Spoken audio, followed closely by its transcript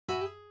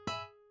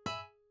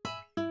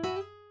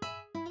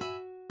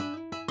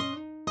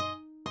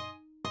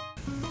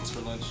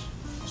What's for lunch?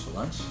 What's for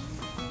lunch?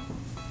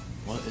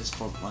 What is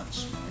for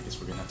lunch? I guess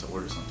we're gonna have to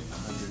order something.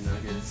 100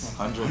 nuggets.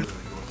 100. Go with your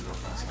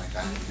girlfriend, something like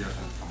that. Your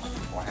girlfriend come like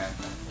beforehand,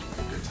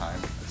 like a good time.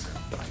 Let's say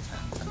like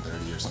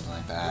 10:30 or something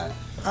like that.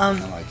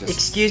 Like just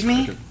excuse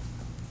me?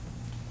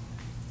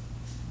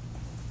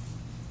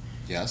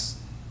 Yes?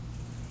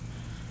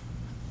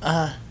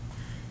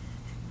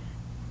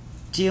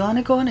 Do you want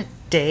to go on a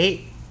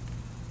date?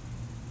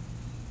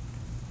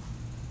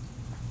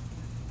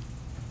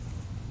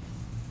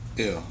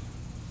 Ew.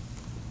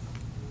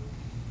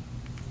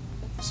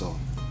 So,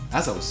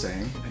 as I was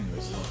saying,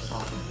 anyways, what I was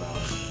talking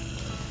about.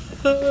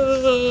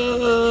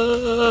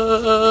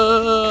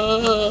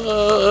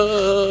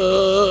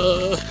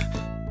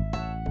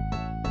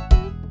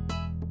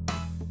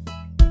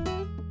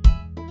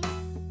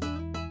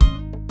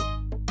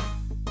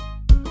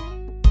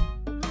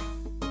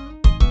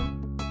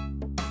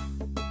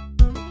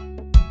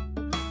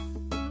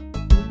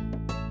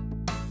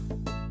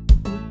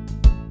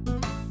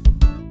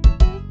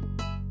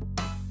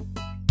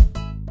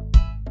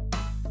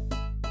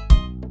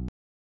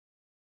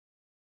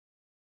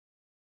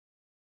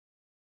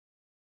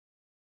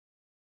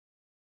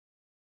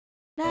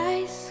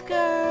 Nice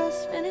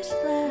girls finish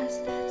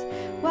last, that's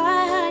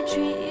why I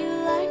treat you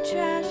like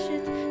trash.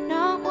 It's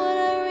not what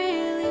I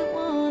really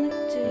wanna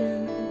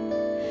do,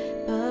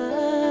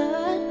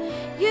 but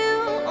you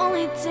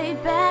only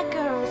take bad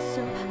girls,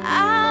 so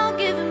I'll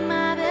give it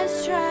my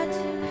best try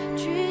to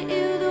treat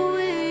you the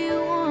way you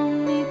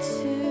want me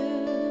to.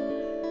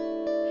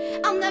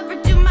 I'll never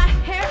do my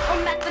hair or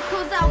match the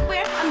clothes I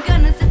wear. I'm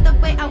gonna sit the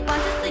way I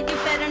want to, so you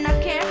better not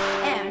care.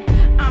 And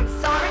I'm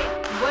sorry,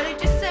 what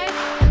did you say?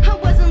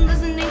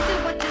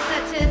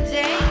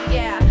 Today,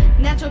 yeah,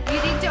 natural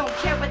beauty, don't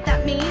care what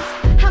that means.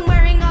 I'm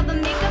wearing all the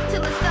makeup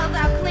till it sells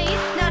out clean.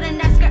 Not a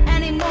nice girl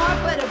anymore,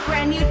 but a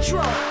brand new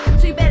troll.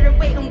 So you better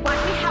wait and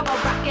watch me how I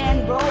rock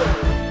and roll.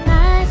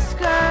 Nice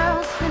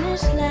girls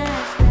finish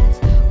last, that's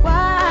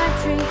why I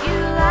treat you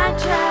like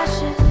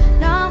trash. It's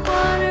not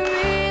what I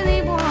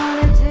really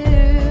wanna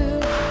do,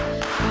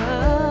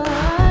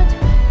 but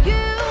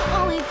you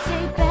only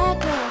take bad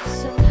girls,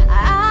 so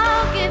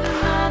I'll give it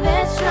my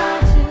best try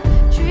to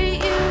treat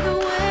you the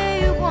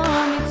way you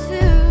want me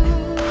to.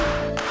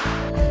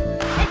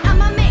 And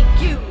I'ma make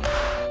you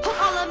hold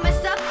all of my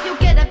stuff. You'll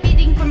get a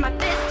beating from my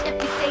fist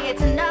if you say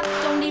it's enough.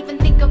 Don't even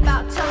think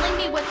about telling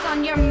me what's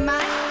on your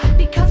mind,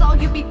 because all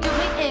you be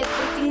doing is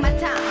wasting my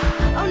time.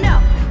 Oh no,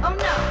 oh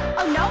no,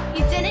 oh no,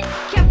 you didn't.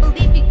 Can't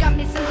believe you got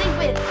me something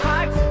with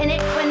cards in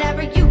it.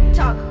 Whenever you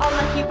talk, all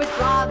I hear is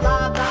blah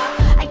blah blah.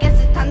 I guess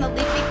it's time to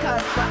leave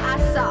because what I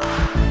saw.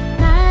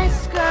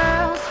 Nice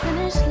girls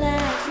finish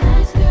last,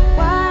 nice girls.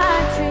 Why I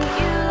treat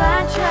you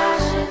like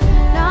trash? It's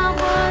not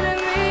what I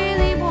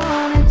really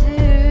wanna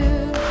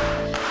do,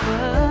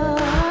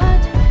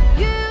 but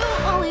you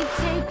only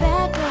take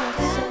bad girls,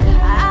 so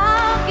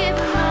I'll give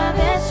it my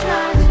best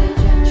try to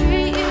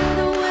treat you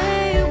the way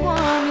you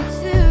want me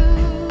to.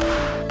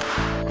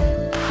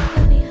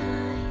 But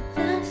behind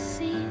the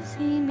scenes,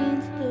 he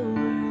means the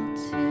world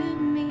to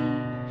me.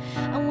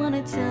 I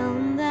wanna tell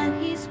him that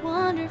he's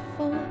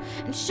wonderful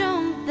and show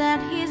him that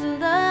he's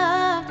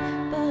loved,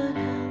 but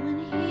when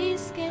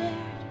he's scared,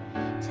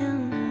 tell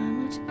him how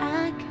much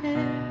I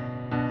care.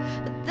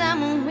 But that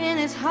won't win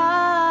his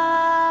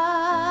heart,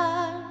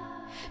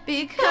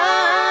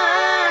 because